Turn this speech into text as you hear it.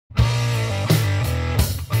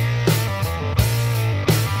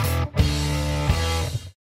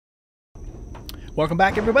Welcome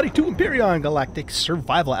back, everybody, to Empyrion Galactic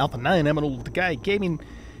Survival Alpha 9. I'm an Oldguy Gaming,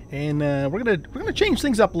 and we're gonna change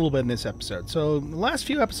things up a little bit in this episode. So, the last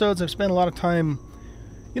few episodes, I've spent a lot of time,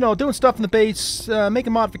 you know, doing stuff in the base,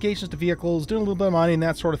 making modifications to vehicles, doing a little bit of mining,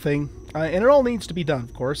 that sort of thing, and it all needs to be done,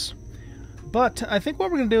 of course. But I think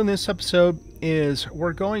what we're gonna do in this episode is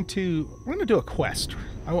we're gonna do a quest.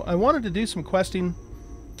 I wanted to do some questing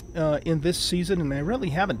in this season, and I really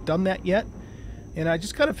haven't done that yet. And I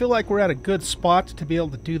just kind of feel like we're at a good spot to be able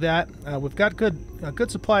to do that. We've got a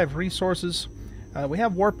good supply of resources. We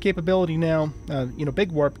have warp capability now, you know,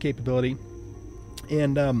 big warp capability,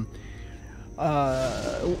 and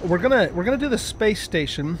we're gonna do the space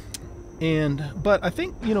station. But I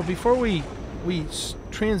think, you know, before we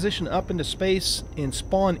transition up into space and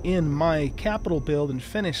spawn in my capital build and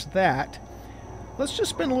finish that, let's just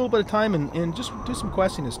spend a little bit of time and just do some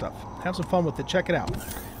questing and stuff. Have some fun with it. Check it out.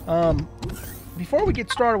 Before we get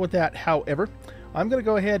started with that, however, I'm going to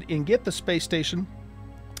go ahead and get the space station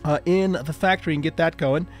in the factory and get that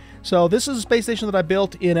going. So this is a space station that I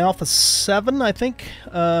built in Alpha 7, I think,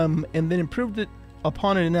 and then improved it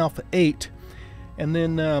upon it in Alpha 8, and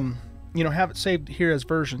then, you know, have it saved here as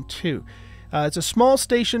version 2. It's a small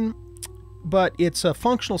station, but it's a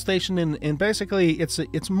functional station, and basically it's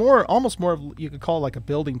almost more of, you could call like a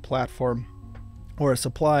building platform or a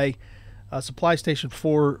supply station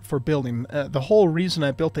for building. The whole reason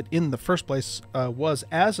I built it in the first place was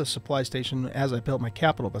as a supply station as I built my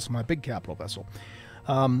capital vessel, my big capital vessel.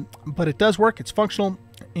 But it does work, it's functional,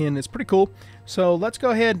 and it's pretty cool. So let's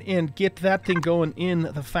go ahead and get that thing going in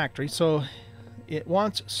the factory. So it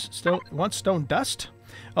wants stone dust.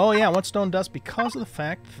 Oh yeah, it wants stone dust because of the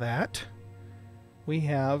fact that we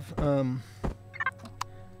have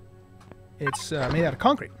it's made out of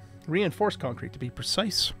concrete, reinforced concrete to be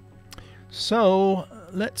precise. So,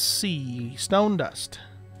 let's see. Stone dust.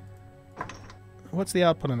 What's the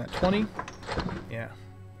output on that? 20? Yeah.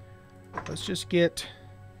 Let's just get...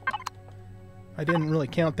 I didn't really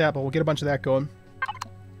count that, but we'll get a bunch of that going.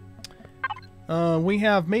 We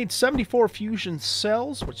have made 74 fusion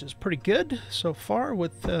cells, which is pretty good so far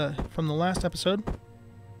with from the last episode.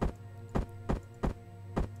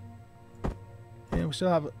 And we still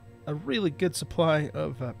have a really good supply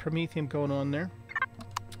of promethium going on there.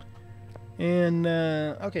 And,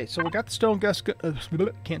 okay, so we got the stone dust,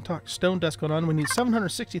 stone dust going on. We need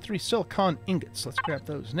 763 silicon ingots. Let's grab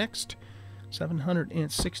those next.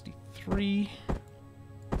 763.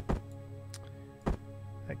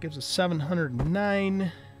 That gives us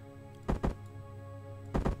 709.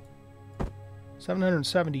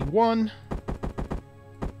 771.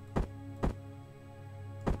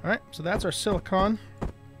 Alright, so that's our silicon.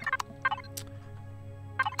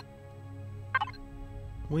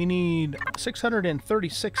 We need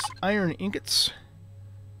 636 iron ingots.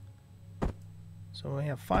 So we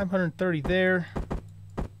have 530 there.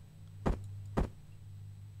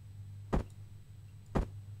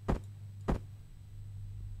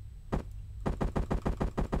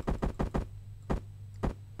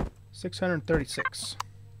 $636.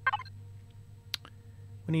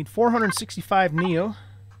 We need 465 neo.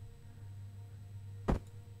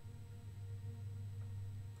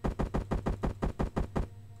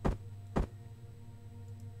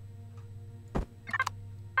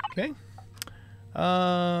 Okay.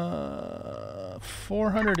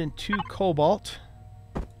 402 cobalt.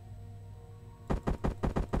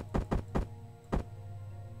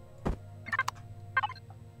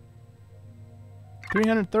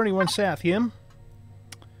 $331 sathium.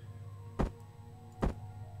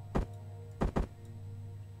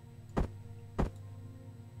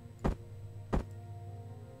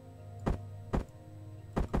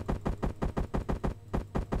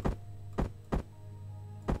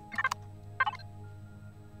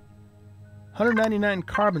 $199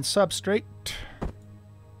 carbon substrate.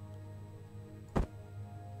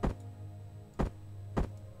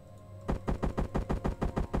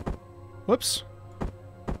 Whoops.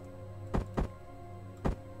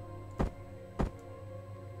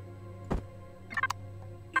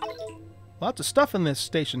 Lots of stuff in this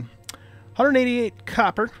station. 188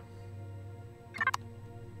 copper.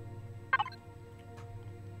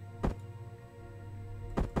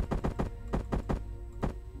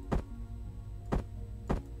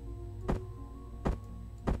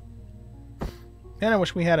 And I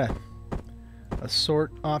wish we had a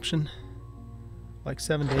sort option like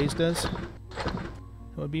 7 Days does. It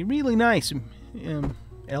would be really nice.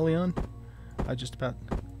 Elion. I just about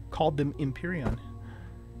called them Empyrion.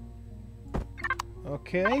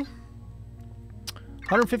 Okay.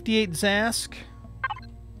 158 Zask.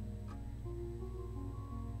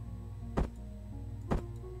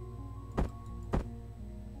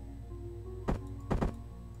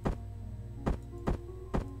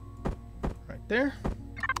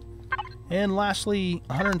 And lastly,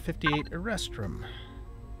 158 a restroom.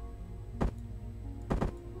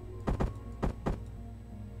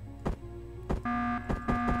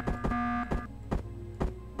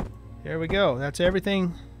 There we go. That's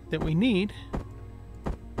everything that we need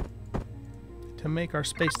to make our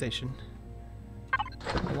space station,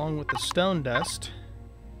 along with the stone dust,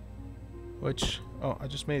 which, oh, I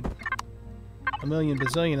just made a million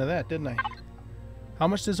bazillion of that, didn't I? How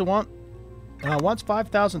much does it want? It wants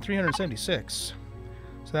 5,376.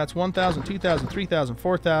 So that's 1,000, 2,000, 3,000,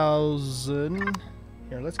 4,000.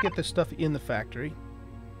 Here, let's get this stuff in the factory.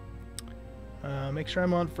 Make sure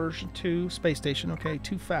I'm on version 2, space station. Okay,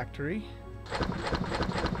 2 factory.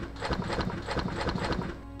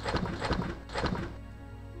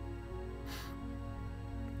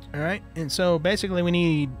 Alright, and so basically we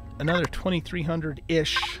need another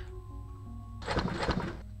 2,300-ish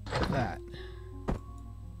of that.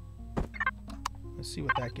 Let's see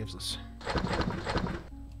what that gives us.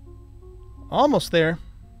 Almost there.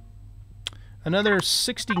 Another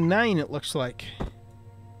 69, it looks like.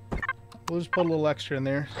 We'll just put a little extra in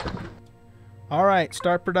there. Alright,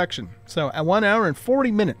 start production. So, at 1 hour and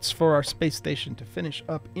 40 minutes for our space station to finish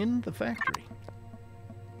up in the factory.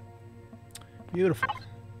 Beautiful.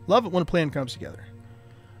 Love it when a plan comes together.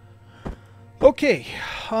 Okay.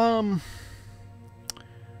 I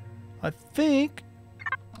think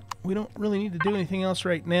we don't really need to do anything else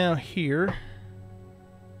right now here.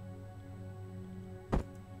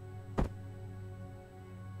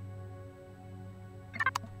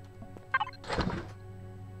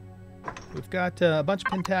 We've got a bunch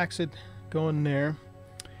of pentaxid going there.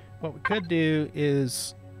 What we could do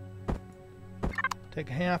is take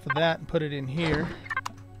half of that and put it in here.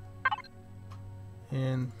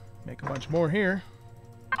 And make a bunch more here.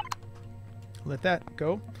 Let that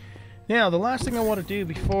go. Now, the last thing I want to do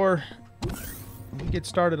before we get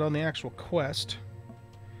started on the actual quest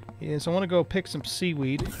is I want to go pick some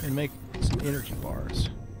seaweed and make some energy bars.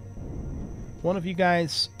 One of you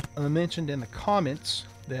guys mentioned in the comments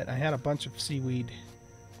that I had a bunch of seaweed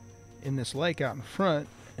in this lake out in front,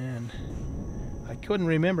 and I couldn't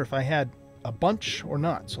remember if I had a bunch or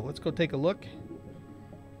not. So let's go take a look.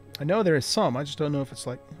 I know there is some, I just don't know if it's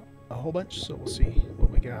like a whole bunch, so we'll see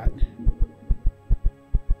what we got.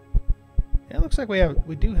 Yeah, it looks like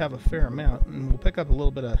we do have a fair amount, and we'll pick up a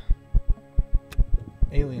little bit of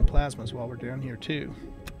alien plasmas while we're down here too.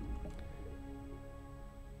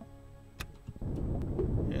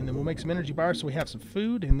 And then we'll make some energy bars so we have some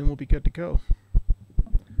food, and then we'll be good to go.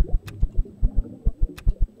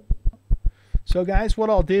 So guys,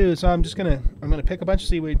 what I'll do is I'm gonna pick a bunch of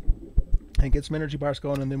seaweed and get some energy bars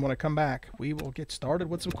going, and then when I come back, we will get started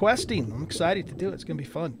with some questing. I'm excited to do it. It's going to be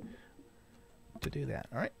fun to do that.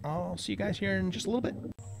 All right, I'll see you guys here in just a little bit.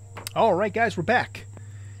 All right, guys, we're back,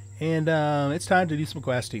 and it's time to do some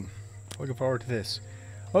questing. Looking forward to this.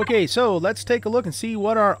 Okay, so let's take a look and see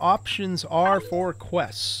what our options are for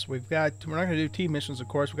quests. We're not going to do team missions, of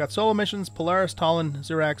course. We've got solo missions, Polaris, Talon,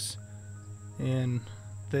 Xerax, and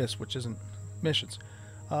this, which isn't missions.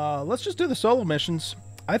 Let's just do the solo missions.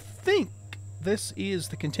 I think this is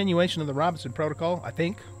the continuation of the Robinson Protocol. I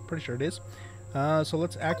think. Pretty sure it is. So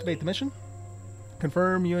let's activate the mission.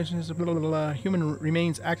 Confirm UHC human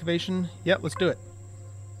remains activation. Yep, let's do it.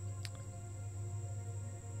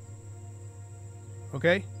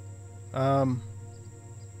 Okay.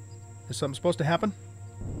 Is something supposed to happen?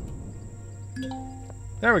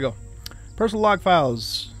 There we go. Personal log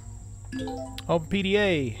files. Open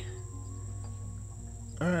PDA.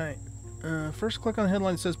 Alright. First, click on the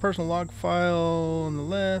headline that says personal log file on the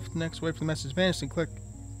left. Next, wait for the message to vanish and click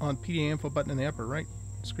on PDA info button in the upper right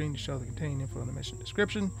screen to show the containing info in the mission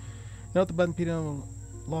description. Note the button PDA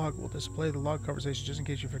log will display the log conversation just in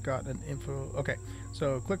case you forgot an info. Okay,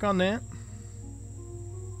 so click on that.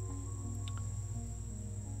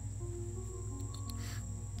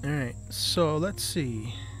 Alright, so let's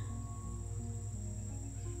see.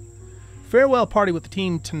 Farewell party with the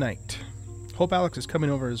team tonight. Hope Alex is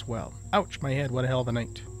coming over as well. Ouch, my head, what a hell of a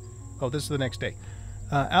night. Oh, this is the next day.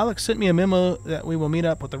 Alex sent me a memo that we will meet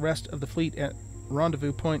up with the rest of the fleet at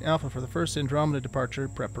Rendezvous Point Alpha for the first Andromeda departure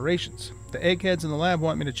preparations. The eggheads in the lab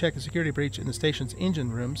want me to check a security breach in the station's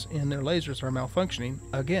engine rooms, and their lasers are malfunctioning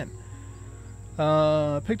again.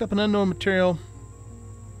 Picked up an unknown material.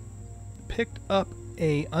 Picked up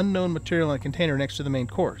a unknown material in a container next to the main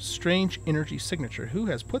core. Strange energy signature. Who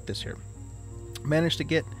has put this here? Managed to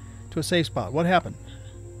get to a safe spot. What happened?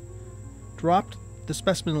 Dropped the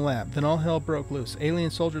specimen in the lab. Then all hell broke loose. Alien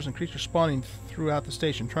soldiers and creatures spawning throughout the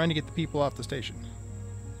station, trying to get the people off the station.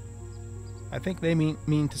 I think they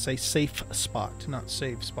mean to say safe spot, not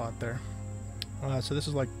save spot there. So this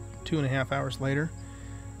is like 2.5 hours later.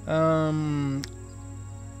 Alright,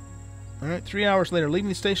 3 hours later, leaving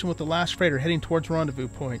the station with the last freighter, heading towards rendezvous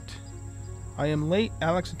point. I am late.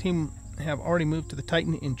 Alex and team have already moved to the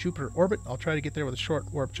Titan in Jupiter orbit. I'll try to get there with a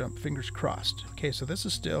short warp jump. Fingers crossed. Okay, so this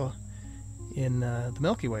is still in the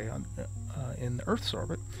Milky Way, in the Earth's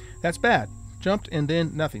orbit. That's bad. Jumped and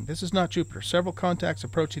then nothing. This is not Jupiter. Several contacts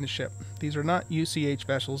approaching the ship. These are not UCH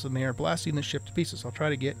vessels, and they are blasting the ship to pieces. I'll try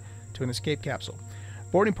to get to an escape capsule.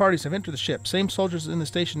 Boarding parties have entered the ship. Same soldiers in the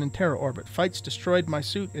station in Terra orbit. Fights destroyed my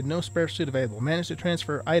suit and no spare suit available. Managed to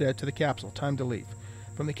transfer Ida to the capsule. Time to leave.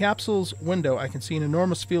 From the capsule's window, I can see an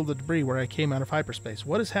enormous field of debris where I came out of hyperspace.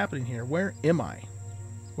 What is happening here? Where am I?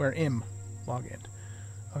 Where am? Login.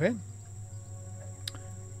 Okay.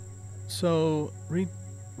 So,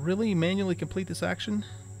 really manually complete this action?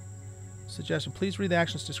 Suggestion. Please read the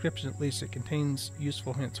action's description at least. It contains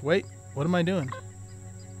useful hints. Wait. What am I doing?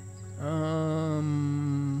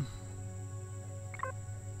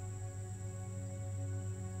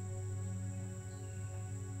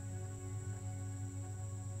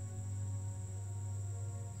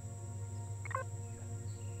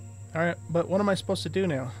 Alright, but what am I supposed to do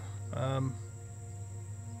now?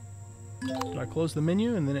 Do I close the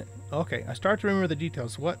menu and then it... Okay, I start to remember the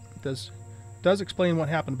details. What does explain what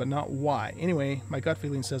happened, but not why. Anyway, my gut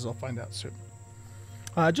feeling says I'll find out soon.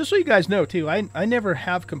 Just so you guys know, too, I never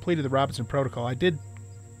have completed the Robinson Protocol. I did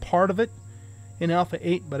part of it in Alpha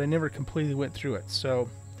 8, but I never completely went through it. So,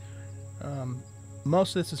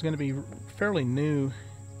 most of this is going to be fairly new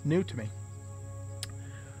to me.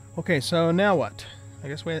 Okay, so now what? I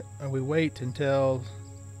guess we wait until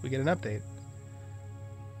we get an update.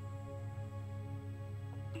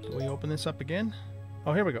 Do we open this up again?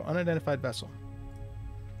 Oh, here we go. Unidentified vessel.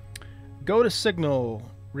 Go to signal.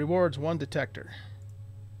 Rewards 1 detector.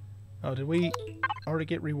 Oh, did we already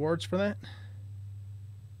get rewards for that?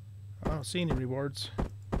 I don't see any rewards.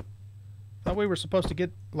 Thought we were supposed to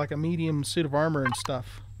get like a medium suit of armor and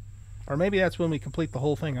stuff. Or maybe that's when we complete the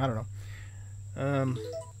whole thing. I don't know.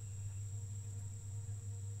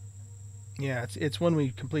 Yeah, it's when we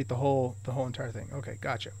complete the whole entire thing. Okay,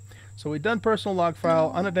 gotcha. So we've done personal log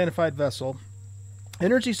file, unidentified vessel.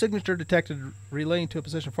 Energy signature detected relating to a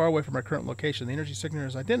position far away from our current location. The energy signature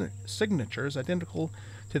is identical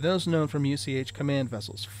to those known from UCH command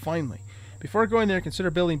vessels. Finally. Before going there, consider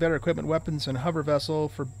building better equipment, weapons, and a hover vessel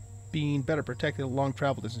for being better protected at a long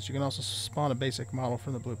travel distance. You can also spawn a basic model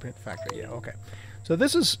from the blueprint factory. Yeah, okay. So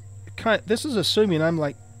this is assuming I'm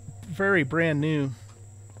like very brand new,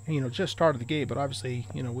 just started the game, but obviously,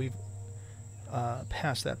 we've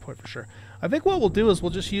past that point for sure. I think what we'll do is we'll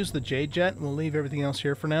just use the J Jet and we'll leave everything else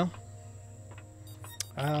here for now.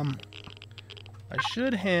 I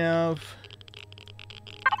should have...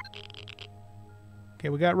 Okay,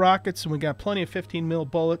 we got rockets and we got plenty of 15 mil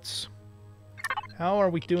bullets. How are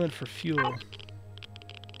we doing for fuel?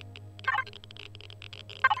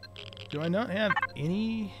 Do I not have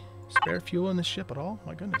any spare fuel in this ship at all?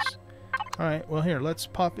 My goodness. Alright, well here, let's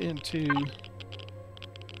pop into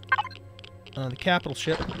the capital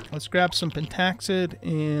ship. Let's grab some pentaxid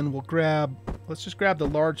and let's just grab the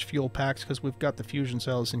large fuel packs because we've got the fusion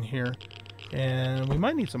cells in here. And we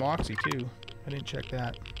might need some oxy too. I didn't check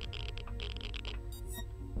that.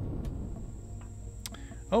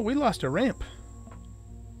 Oh, we lost a ramp.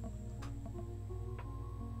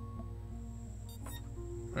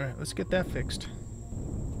 Alright, let's get that fixed.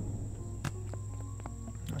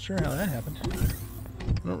 Not sure how that happened.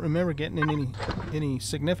 I don't remember getting in any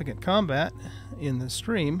significant combat in the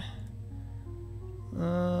stream.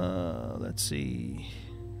 Let's see.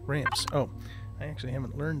 Ramps. Oh, I actually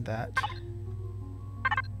haven't learned that.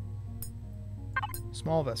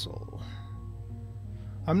 Small vessel.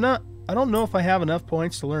 I don't know if I have enough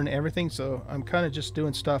points to learn everything, so I'm kind of just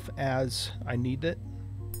doing stuff as I need it.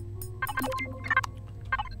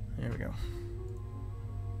 There we go.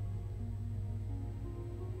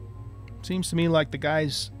 Seems to me like the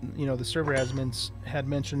guys, the server admins had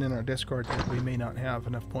mentioned in our Discord that we may not have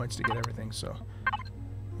enough points to get everything, so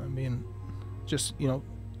I'm being just,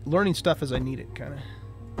 learning stuff as I need it kind of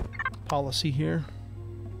policy here.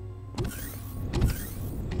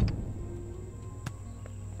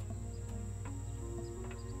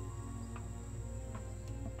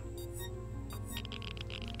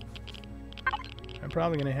 I'm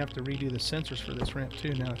probably going to have to redo the sensors for this ramp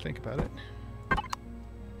too, now I think about it.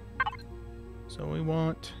 So we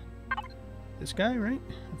want this guy, right?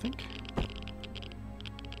 I think.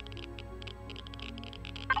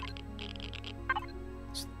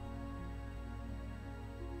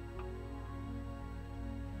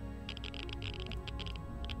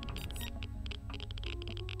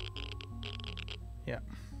 Yeah.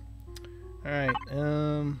 Alright,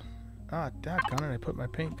 doggone it, I put my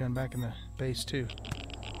paint gun back in the base too.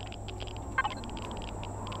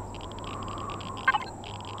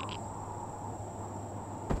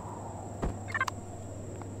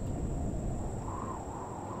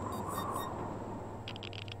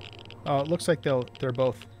 Oh, it looks like they're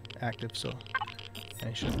both active, so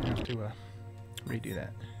I shouldn't have to redo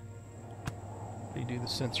that. Redo the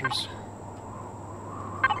sensors.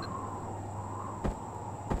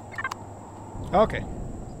 Okay.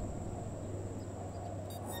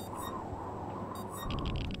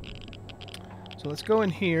 So let's go in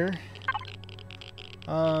here.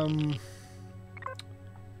 So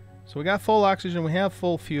we got full oxygen, we have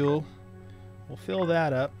full fuel. We'll fill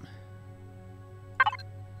that up.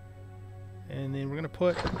 And then we're going to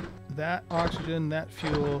put that oxygen, that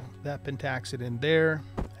fuel, that pentaxid in there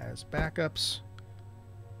as backups.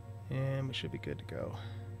 And we should be good to go.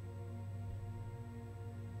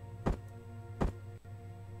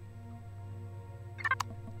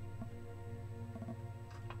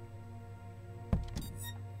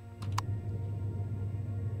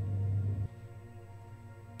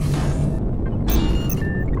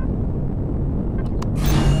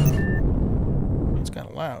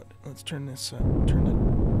 Loud. Let's turn this turn the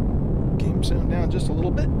game sound down just a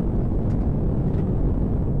little bit.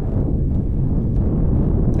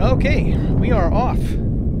 Okay, we are off.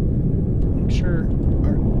 Make sure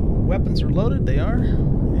our weapons are loaded. They are,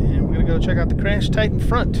 and we're gonna go check out the Crash Titan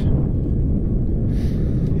front.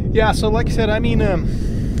 Yeah, so like I said, I mean,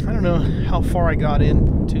 I don't know how far I got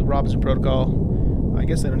into Robinson Protocol. I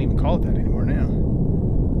guess they don't even call it that anymore now.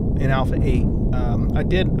 In Alpha 8. I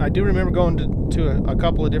do remember going to a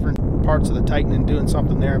couple of different parts of the Titan and doing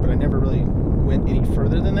something there, but I never really went any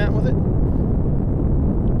further than that with it.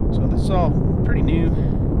 So this is all pretty new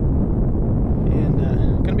and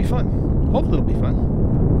gonna be fun. Hopefully it'll be fun.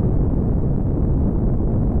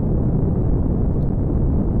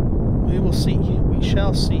 We will see. We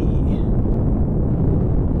shall see.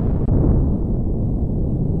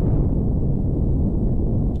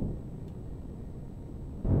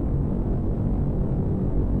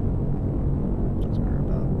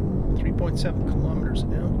 So 7 kilometers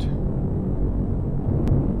out.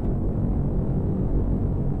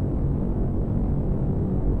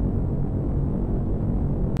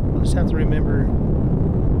 I'll just have to remember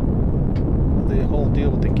the whole deal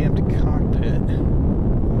with the gimped cockpit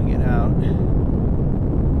when we get out.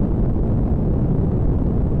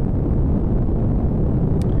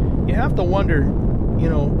 You have to wonder, you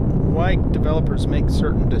know, why developers make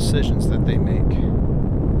certain decisions that they make.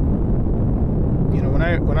 You know,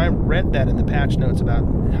 when I read that in the patch notes about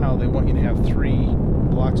how they want you to have 3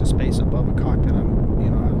 blocks of space above a cockpit,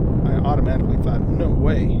 I automatically thought, no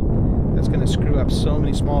way, that's going to screw up so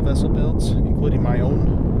many small vessel builds, including my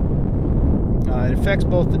own. It affects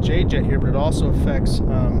both the J-Jet here, but it also affects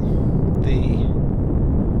my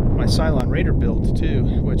Cylon Raider build too,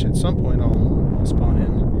 which at some point I'll spawn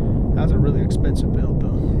in. That's a really expensive build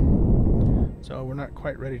though, so we're not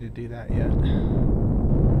quite ready to do that yet.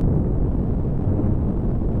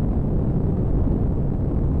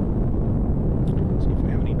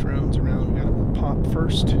 Drones around, we gotta pop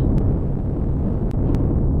first.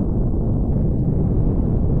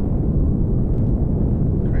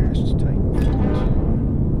 Crashed Titan.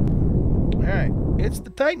 Alright, it's the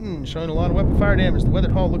Titan, showing a lot of weapon fire damage. The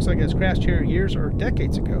weathered hull looks like it has crashed here years or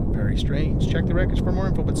decades ago. Very strange. Check the wreckage for more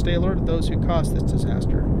info, but stay alerted. Those who caused this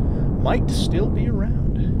disaster might still be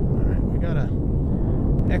around. Alright, we got a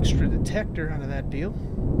extra detector out of that deal.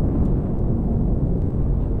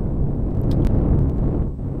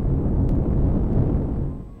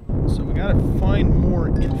 So we gotta find more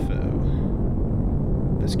info.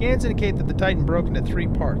 The scans indicate that the Titan broke into 3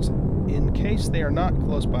 parts. In case they are not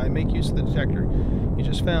close by, make use of the detector you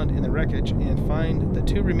just found in the wreckage and find the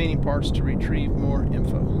 2 remaining parts to retrieve more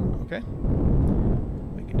info. Okay?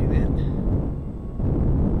 We can do that.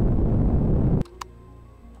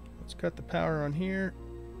 Let's cut the power on here,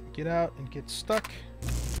 get out and get stuck,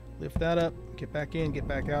 lift that up, get back in, get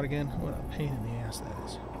back out again. What a pain in the ass that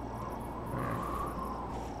is. Alright.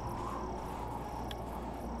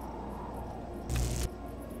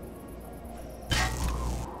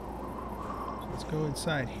 Go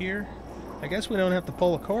inside here. I guess we don't have to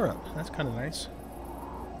pull a core up. That's kind of nice.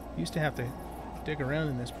 Used to have to dig around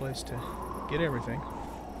in this place to get everything.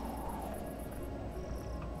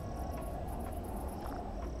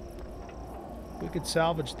 We could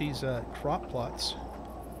salvage these crop plots.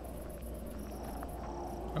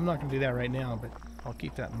 I'm not going to do that right now, but I'll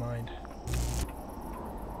keep that in mind.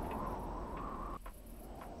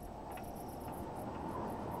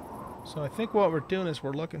 So I think what we're doing is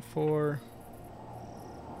we're looking for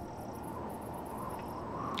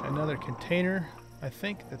another container, I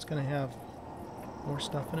think, that's going to have more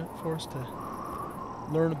stuff in it for us to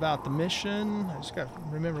learn about the mission. I just got to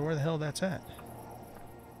remember where the hell that's at.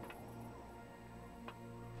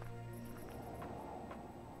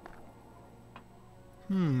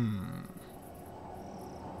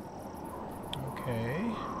 Okay.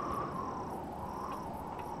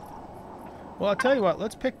 Well, I'll tell you what,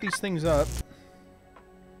 let's pick these things up.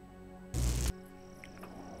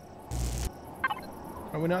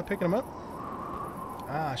 Are we not picking them up?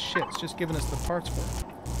 Ah, shit, it's just giving us the parts for it.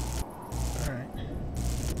 Alright.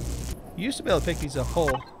 You used to be able to pick these up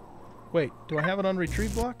whole. Wait, do I have it on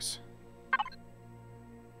retrieve blocks?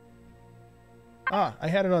 Ah, I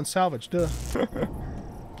had it on salvage, duh.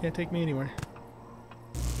 Can't take me anywhere.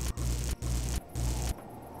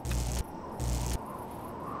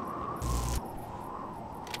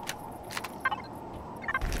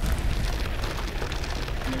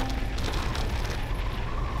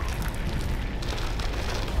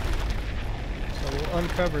 So we'll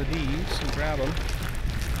uncover these and grab them.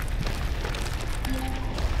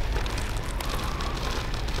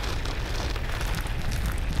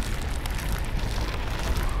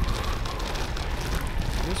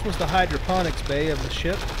 This was the hydroponics bay of the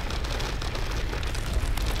ship.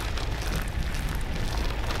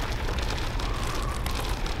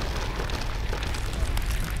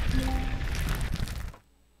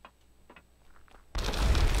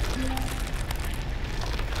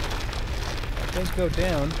 It does go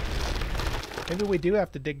down. Maybe we do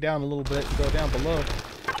have to dig down a little bit and go down below.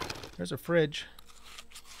 There's a fridge.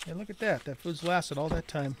 Hey, look at that. That food's lasted all that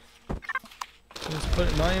time. Let's put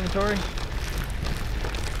it in my inventory.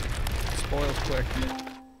 Spoils quick.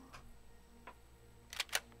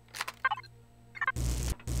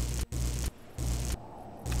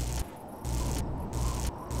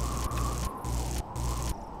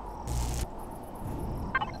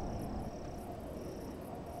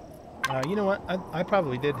 You know what? I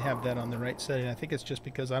probably did have that on the right setting. I think it's just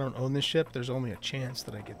because I don't own this ship. There's only a chance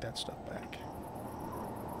that I get that stuff back.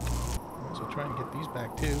 Might as well try and get these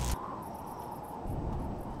back too.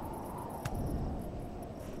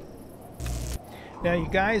 Now, you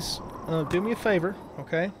guys, do me a favor,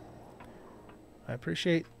 okay? I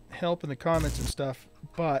appreciate help in the comments and stuff,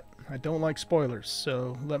 but I don't like spoilers.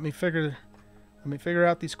 So let me figure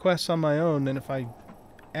out these quests on my own. And if I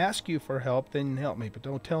ask you for help, then help me. But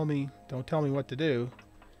don't tell me what to do.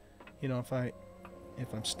 You know, if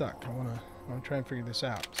I'm stuck, I wanna try and figure this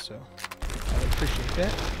out. So I would appreciate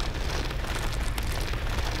that.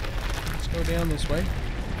 Let's go down this way.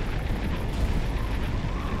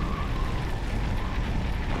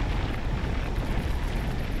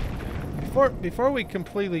 Before we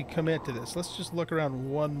completely commit to this, let's just look around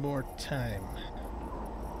one more time.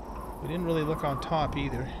 We didn't really look on top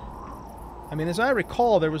either. I mean, as I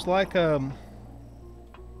recall, there was like there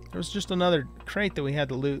was just another crate that we had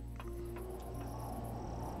to loot.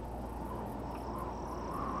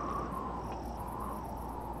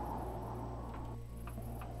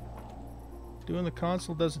 Doing the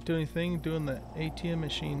console doesn't do anything. Doing the ATM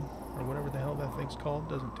machine, or whatever the hell that thing's called,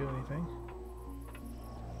 doesn't do anything.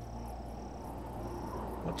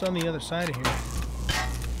 What's on the other side of here?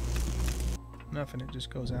 Nothing, it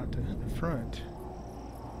just goes out to the front.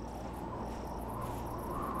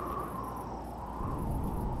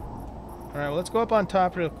 Alright, well, let's go up on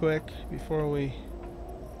top real quick before we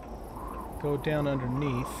go down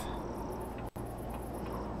underneath.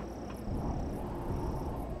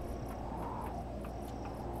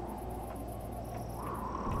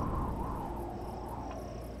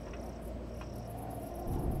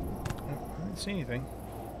 Oh, I didn't see anything.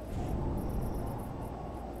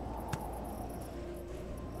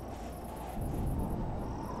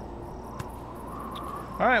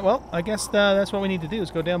 Alright, well, I guess that's what we need to do,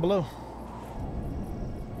 is go down below.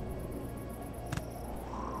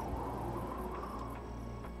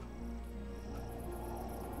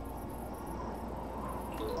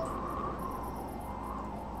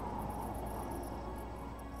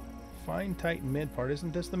 Find Titan mid part.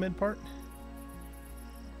 Isn't this the mid part?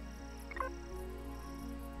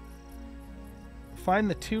 Find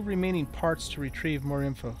the 2 remaining parts to retrieve more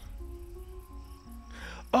info.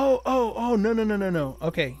 Oh, no.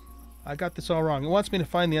 Okay, I got this all wrong. It wants me to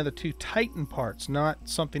find the other 2 Titan parts, not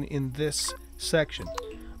something in this section.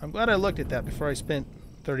 I'm glad I looked at that before I spent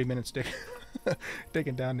 30 minutes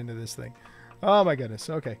digging down into this thing. Oh my goodness,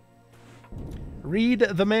 okay. Read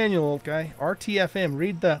the manual, guy. RTFM,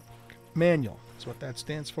 read the manual. That's what that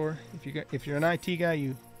stands for. If you're an IT guy,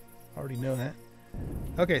 you already know that.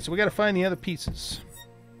 Okay, so we got to find the other pieces.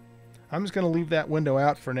 I'm just going to leave that window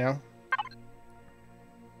out for now.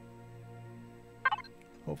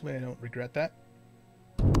 Hopefully I don't regret that.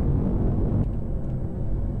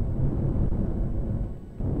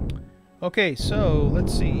 Okay, so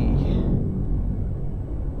let's see.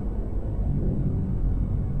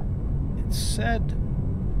 It said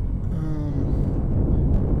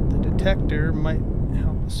the detector might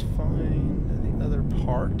help us find the other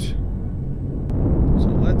part. So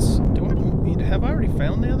let's do it. Have I already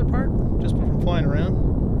found the other part? Just from flying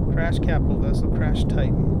around? Crash capital vessel, crash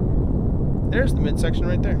Titan. There's the midsection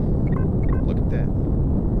right there. Look at that.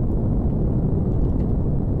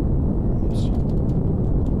 Oops.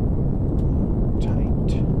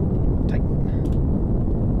 Titan.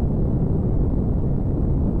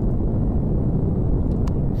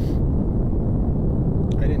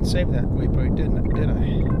 I didn't save that waypoint, did I?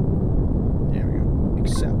 There we go.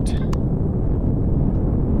 Accept.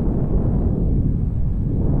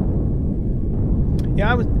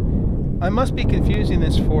 Yeah, I must be confusing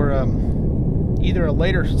this for either a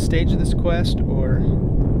later stage of this quest or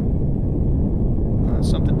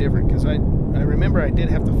something different, because I remember I did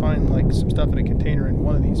have to find like some stuff in a container in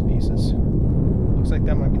one of these pieces. Looks like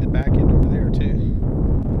that might be the back end over there too.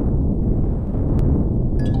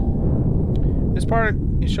 This part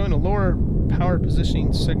is showing a lower power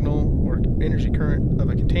positioning signal or energy current of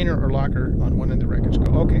a container or locker on one end of the wreckage.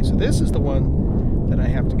 Okay, so this is the one that I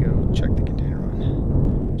have to go check the container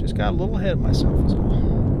on. Just got a little ahead of myself as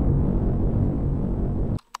well.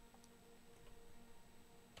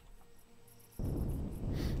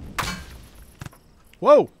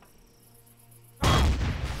 Whoa!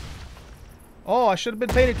 Oh, I should have been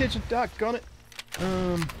paying attention. Doggone it.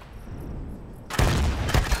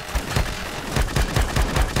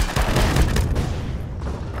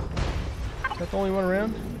 Is that the only one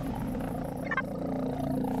around?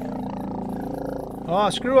 Oh,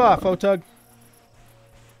 screw off, Otug.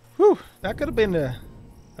 Whew, that could have been a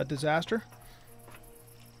disaster.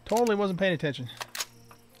 Totally wasn't paying attention.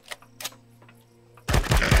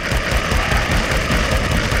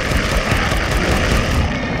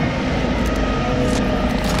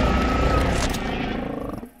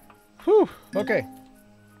 Whew, okay.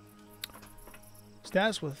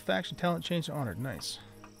 Status with faction talent change to honored. Nice.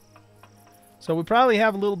 So we probably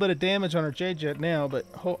have a little bit of damage on our J-Jet now, but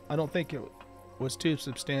I don't think it was too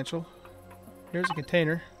substantial. Here's a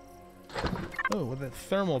container. Oh, with a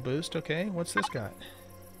thermal boost. Okay, what's this got?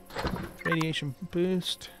 Radiation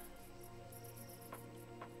boost.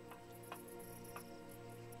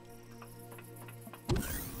 I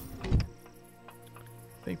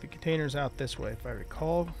think the container's out this way, if I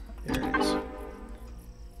recall. There it is.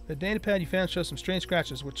 The datapad you found shows some strange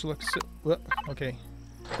scratches, which looks... okay.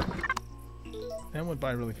 That went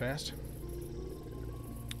by really fast.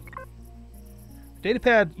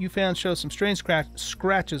 Datapad you found shows some strange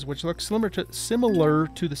scratches which look similar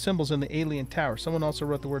to the symbols in the alien tower. Someone also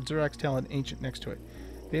wrote the word Xerox Talent Ancient next to it.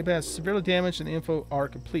 The datapad is severely damaged and the info are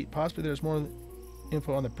complete. Possibly there's more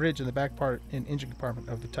info on the bridge in the back part and engine compartment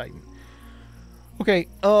of the Titan. Okay,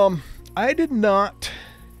 I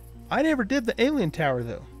never did the alien tower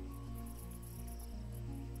though.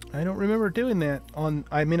 I don't remember doing that on...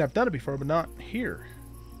 I mean, I've done it before, but not here.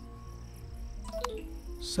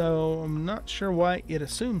 So, I'm not sure why it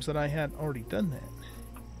assumes that I had already done that.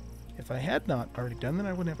 If I had not already done that,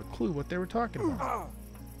 I wouldn't have a clue what they were talking about.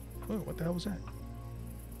 Oh, what the hell was that?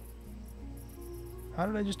 How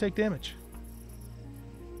did I just take damage?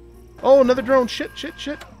 Oh, another drone! Shit, shit,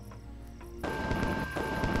 shit!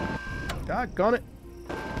 Doggone it!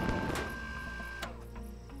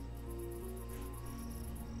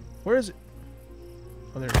 Where is it?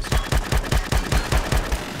 Oh, there it is.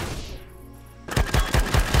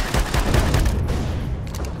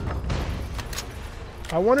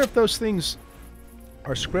 I wonder if those things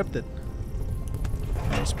are scripted.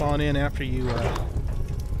 They spawn in after you,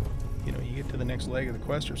 you know, you get to the next leg of the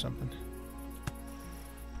quest or something.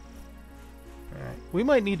 Alright. We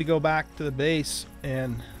might need to go back to the base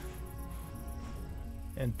and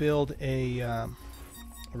build a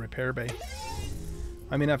repair bay.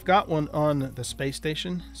 I mean, I've got one on the space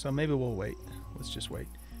station, so maybe we'll wait. Let's just wait.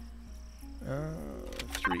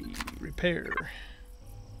 3, repair.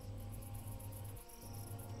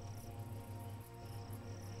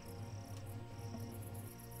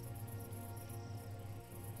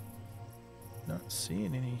 Not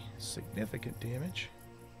seeing any significant damage.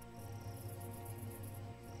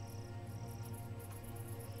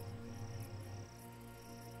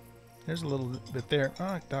 There's a little bit there.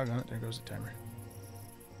 Ah, doggone it, there goes the timer.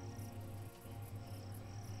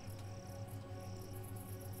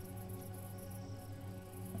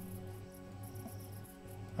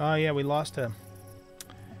 Oh yeah, we lost a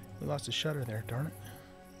shutter there, darn it.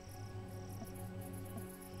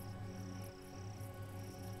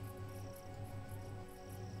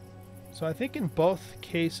 So I think in both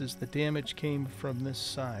cases the damage came from this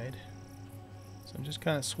side. So I'm just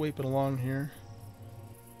kind of sweeping along here.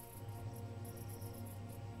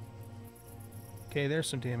 Okay, there's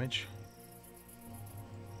some damage.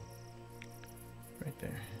 Right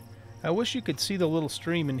there. I wish you could see the little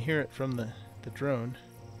stream and hear it from the drone.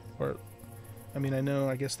 Or, I mean,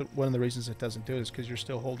 I guess one of the reasons it doesn't do it is because you're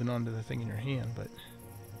still holding on to the thing in your hand, but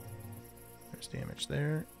there's damage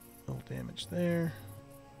there, a little damage there.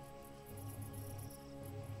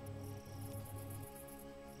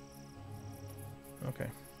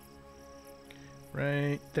 Okay.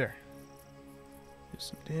 Right there. There's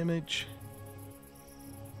some damage.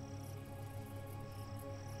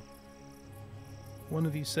 One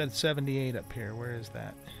of these said 78 up here. Where is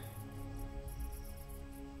that?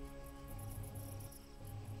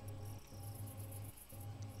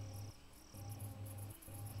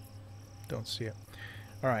 Don't see it.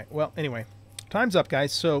 All right. Well, anyway, time's up,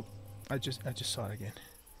 guys. So I just saw it again.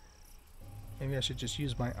 Maybe I should just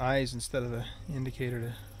use my eyes instead of the indicator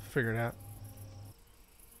to figure it out.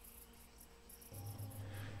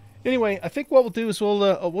 Anyway, I think what we'll do is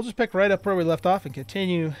we'll just pick right up where we left off and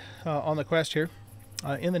continue on the quest here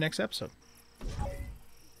in the next episode.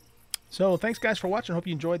 So thanks guys for watching. Hope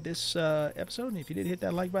you enjoyed this episode. And if you did, hit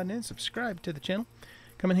that like button and subscribe to the channel.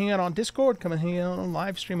 Come and hang out on Discord. Come and hang out on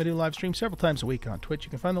live stream. I do live stream several times a week on Twitch.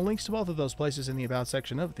 You can find the links to both of those places in the About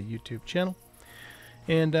section of the YouTube channel.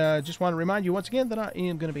 And just want to remind you once again that I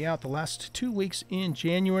am going to be out the last 2 weeks in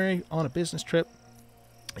January on a business trip.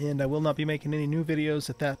 And I will not be making any new videos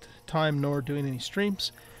at that time, nor doing any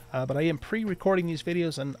streams. But I am pre-recording these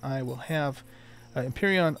videos, and I will have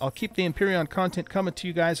Empyrion. I'll keep the Empyrion content coming to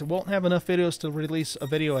you guys. I won't have enough videos to release a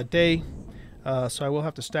video a day, so I will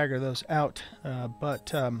have to stagger those out.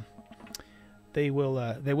 But they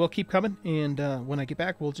will keep coming, and when I get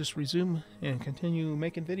back, we'll just resume and continue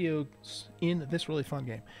making videos in this really fun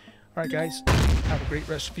game. All right, guys, have a great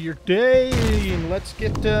rest of your day, and let's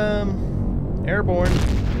get airborne,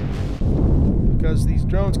 because these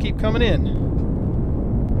drones keep coming in.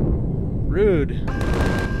 Rude.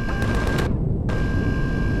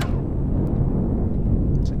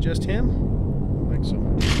 Is it just him? I think so.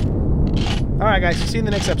 All right, guys, see you in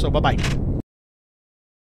the next episode. Bye-bye.